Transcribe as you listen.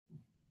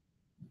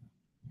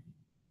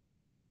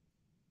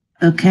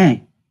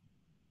Okay,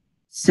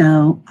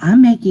 so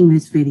I'm making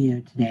this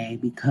video today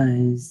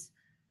because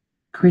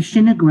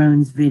Christian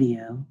Negron's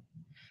video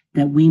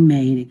that we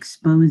made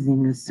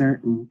exposing a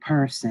certain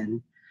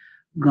person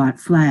got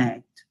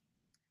flagged.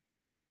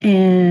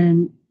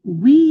 And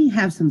we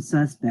have some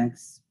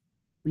suspects.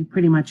 We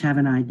pretty much have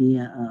an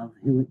idea of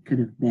who it could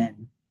have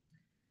been.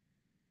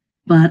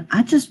 But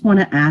I just want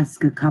to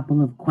ask a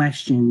couple of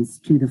questions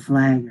to the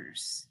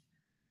flaggers.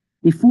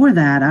 Before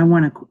that, I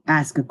want to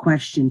ask a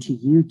question to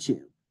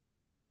YouTube.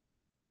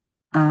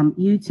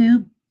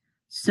 YouTube,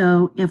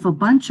 so if a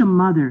bunch of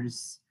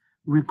mothers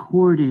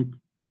recorded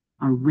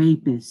a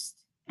rapist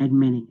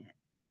admitting it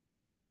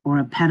or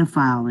a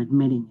pedophile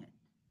admitting it,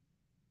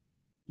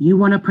 you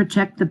want to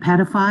protect the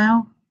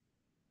pedophile?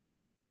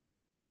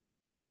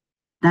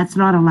 That's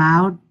not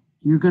allowed.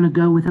 You're going to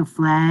go with a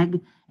flag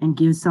and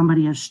give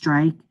somebody a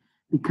strike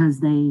because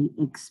they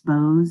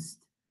exposed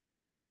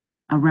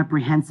a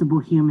reprehensible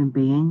human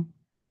being.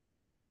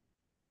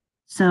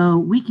 So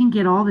we can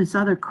get all this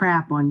other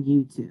crap on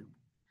YouTube.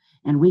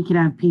 And we could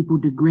have people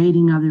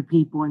degrading other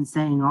people and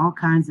saying all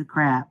kinds of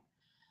crap.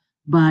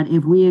 But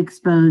if we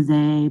expose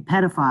a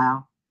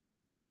pedophile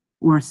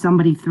or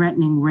somebody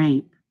threatening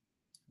rape,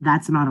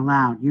 that's not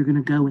allowed. You're going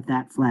to go with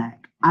that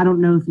flag. I don't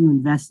know if you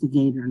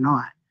investigate or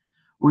not,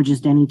 or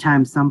just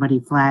anytime somebody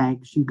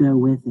flags, you go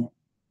with it.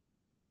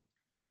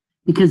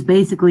 Because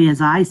basically, as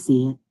I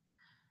see it,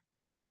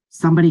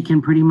 somebody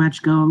can pretty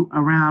much go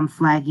around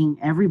flagging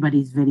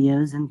everybody's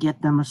videos and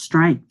get them a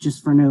strike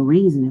just for no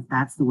reason if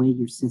that's the way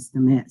your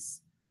system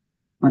is.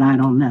 But I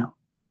don't know.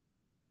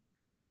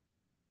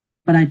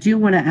 But I do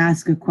want to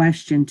ask a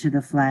question to the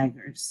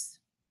flaggers.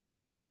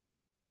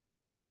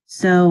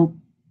 So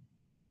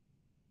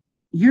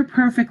you're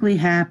perfectly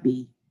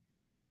happy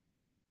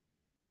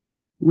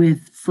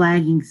with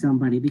flagging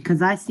somebody,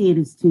 because I see it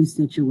as two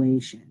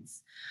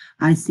situations.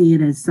 I see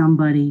it as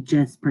somebody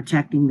just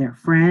protecting their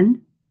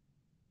friend,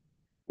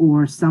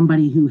 or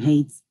somebody who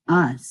hates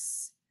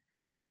us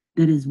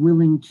that is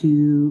willing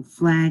to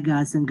flag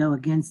us and go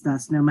against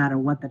us no matter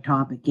what the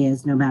topic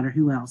is, no matter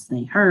who else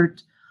they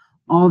hurt.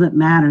 All that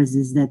matters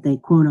is that they,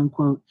 quote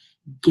unquote,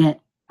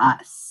 get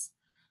us.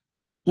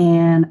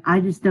 And I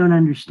just don't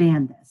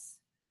understand this.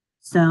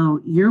 So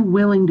you're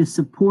willing to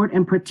support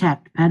and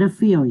protect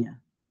pedophilia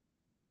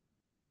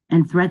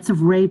and threats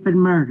of rape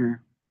and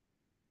murder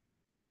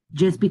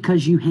just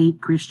because you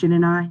hate Christian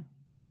and I?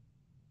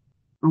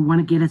 Or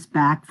want to get us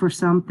back for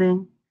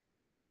something?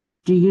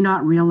 Do you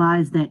not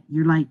realize that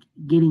you're like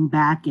getting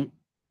back at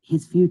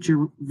his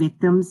future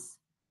victims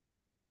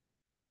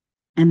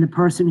and the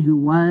person who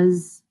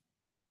was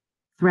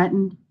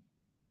threatened?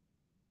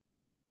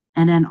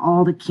 And then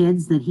all the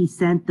kids that he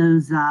sent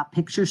those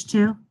pictures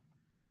to?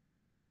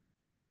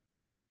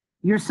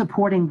 You're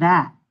supporting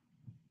that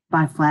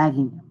by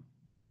flagging them.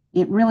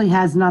 It really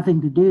has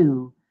nothing to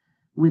do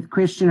with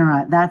Christian or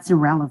I. That's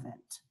irrelevant.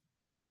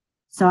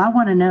 So I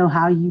want to know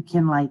how you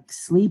can like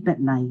sleep at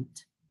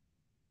night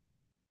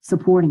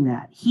supporting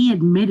that. He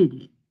admitted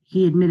it.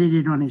 He admitted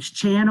it on his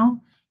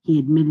channel. He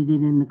admitted it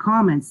in the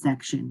comments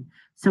section.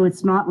 So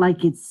it's not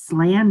like it's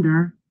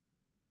slander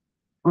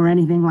or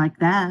anything like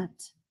that.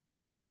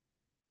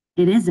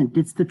 It isn't.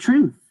 It's the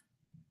truth.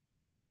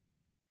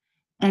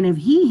 And if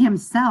he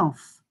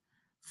himself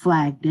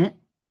flagged it,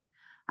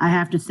 I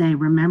have to say,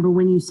 remember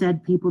when you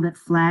said people that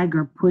flag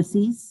are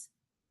pussies?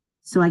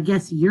 So I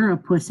guess you're a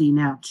pussy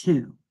now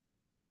too.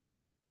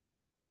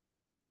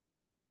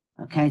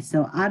 Okay,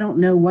 so I don't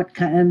know what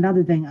kind,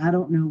 another thing, I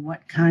don't know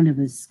what kind of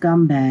a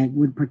scumbag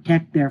would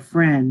protect their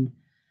friend,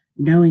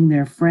 knowing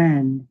their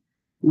friend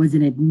was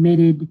an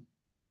admitted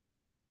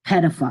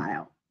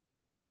pedophile.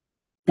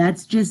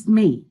 That's just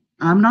me.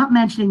 I'm not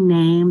mentioning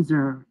names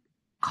or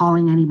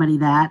calling anybody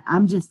that.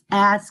 I'm just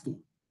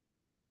asking,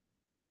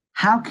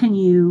 how can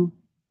you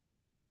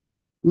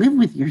live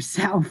with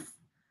yourself?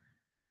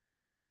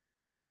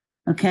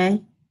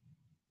 Okay?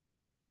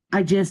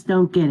 I just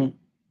don't get it.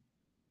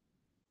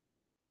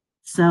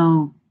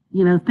 So,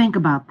 think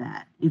about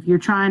that. If you're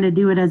trying to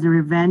do it as a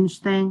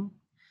revenge thing,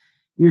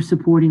 you're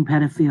supporting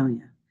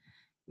pedophilia.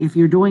 If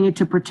you're doing it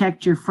to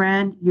protect your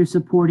friend, you're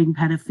supporting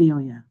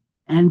pedophilia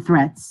and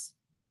threats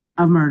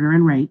of murder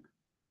and rape.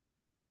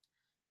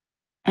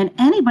 And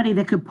anybody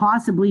that could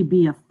possibly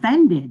be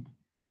offended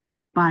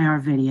by our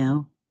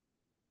video,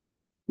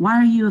 why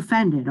are you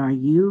offended? Are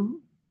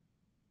you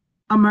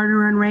a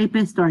murderer and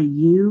rapist? Are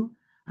you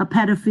a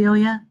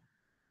pedophilia?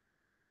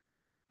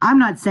 I'm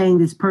not saying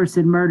this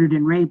person murdered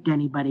and raped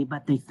anybody,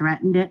 but they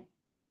threatened it.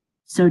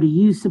 So do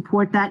you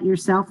support that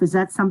yourself? Is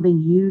that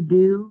something you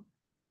do?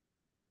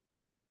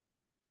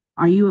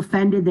 Are you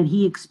offended that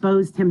he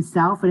exposed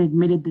himself and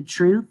admitted the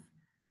truth?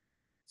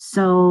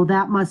 So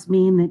that must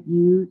mean that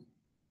you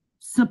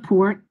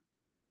support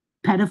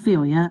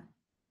pedophilia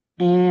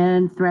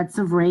and threats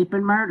of rape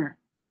and murder.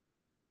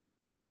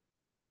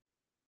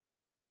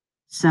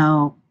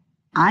 So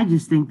I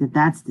just think that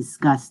that's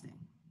disgusting.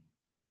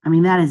 I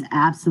mean, that is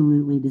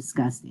absolutely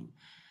disgusting.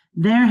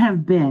 There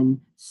have been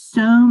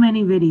so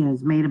many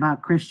videos made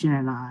about Christian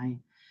and I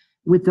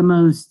with the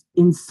most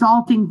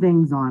insulting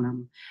things on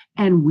them,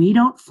 and we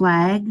don't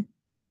flag.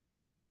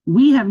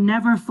 We have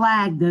never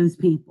flagged those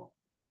people.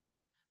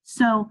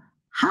 So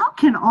how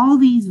can all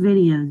these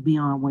videos be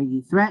on where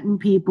you threaten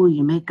people,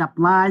 you make up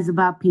lies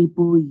about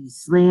people, you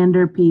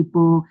slander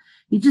people,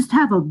 you just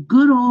have a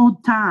good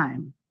old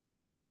time,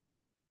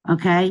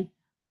 okay?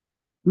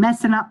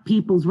 Messing up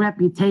people's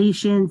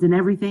reputations and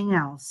everything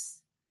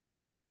else.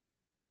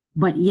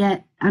 But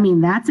yet, I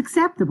mean, that's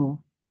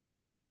acceptable.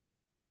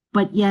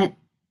 But yet,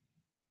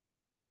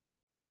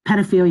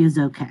 pedophilia is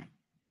okay.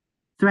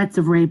 Threats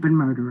of rape and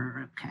murder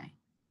are okay.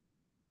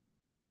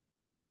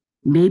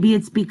 Maybe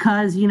it's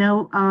because,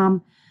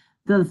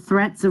 the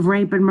threats of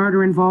rape and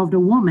murder involved a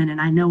woman. And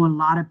I know a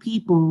lot of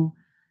people,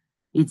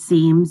 it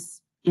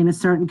seems, in a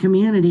certain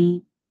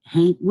community,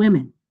 hate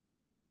women.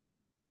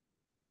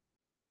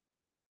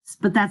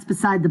 But that's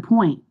beside the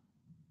point.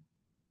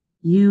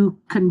 You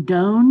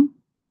condone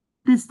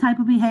this type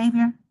of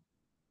behavior?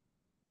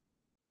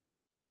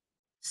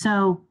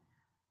 So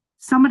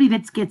somebody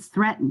that gets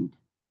threatened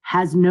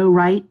has no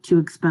right to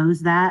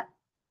expose that.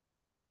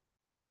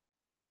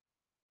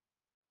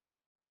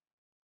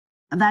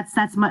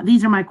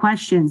 These are my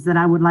questions that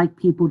I would like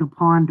people to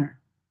ponder.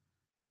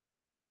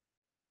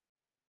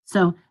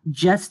 So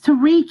just to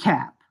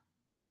recap,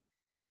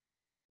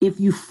 if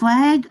you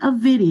flag a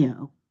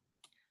video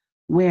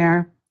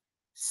where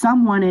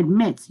someone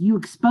admits you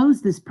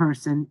exposed this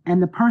person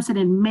and the person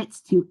admits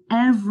to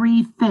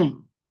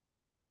everything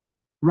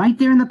right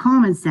there in the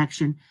comments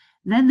section,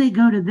 then they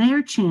go to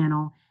their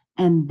channel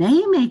and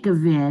they make a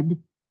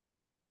vid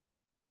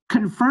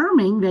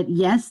confirming that,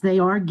 yes, they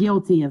are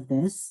guilty of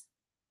this.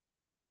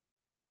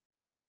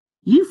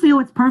 You feel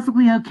it's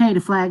perfectly okay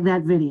to flag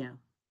that video.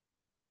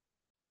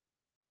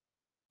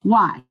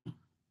 Why?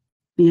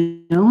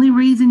 The only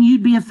reason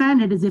you'd be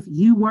offended is if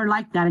you were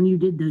like that and you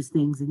did those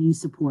things and you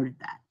supported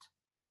that.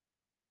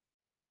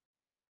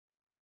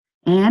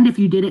 And if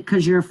you did it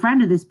because you're a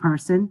friend of this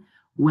person,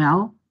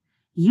 well,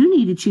 you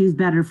need to choose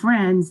better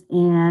friends.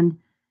 And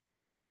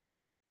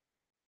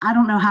I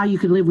don't know how you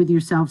could live with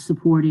yourself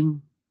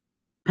supporting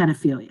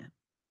pedophilia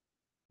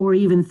or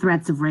even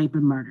threats of rape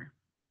and murder.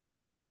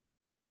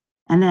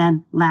 And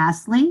then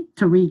lastly,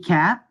 to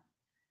recap,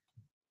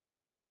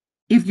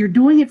 if you're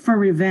doing it for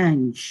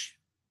revenge,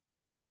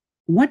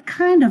 what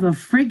kind of a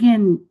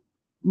friggin'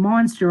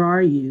 monster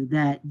are you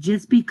that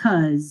just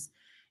because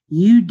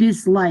you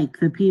dislike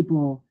the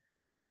people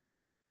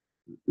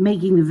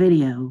making the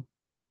video,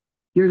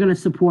 you're going to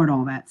support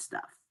all that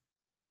stuff?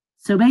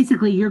 So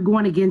basically, you're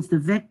going against the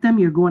victim,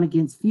 you're going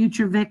against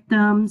future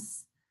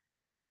victims.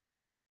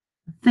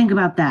 Think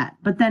about that.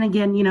 But then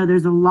again,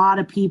 there's a lot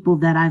of people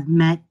that I've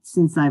met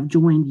since I've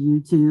joined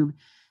YouTube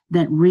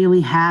that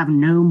really have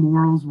no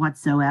morals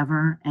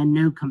whatsoever and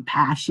no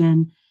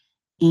compassion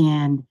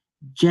and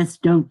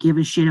just don't give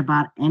a shit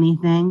about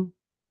anything.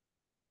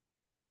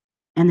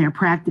 And they're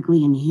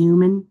practically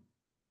inhuman.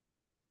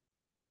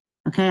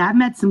 Okay, I've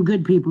met some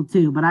good people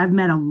too, but I've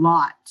met a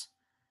lot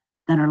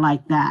that are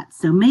like that.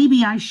 So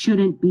maybe I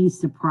shouldn't be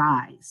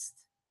surprised.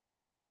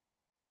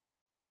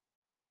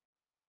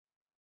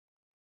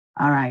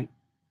 All right.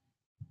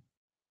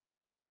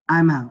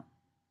 I'm out.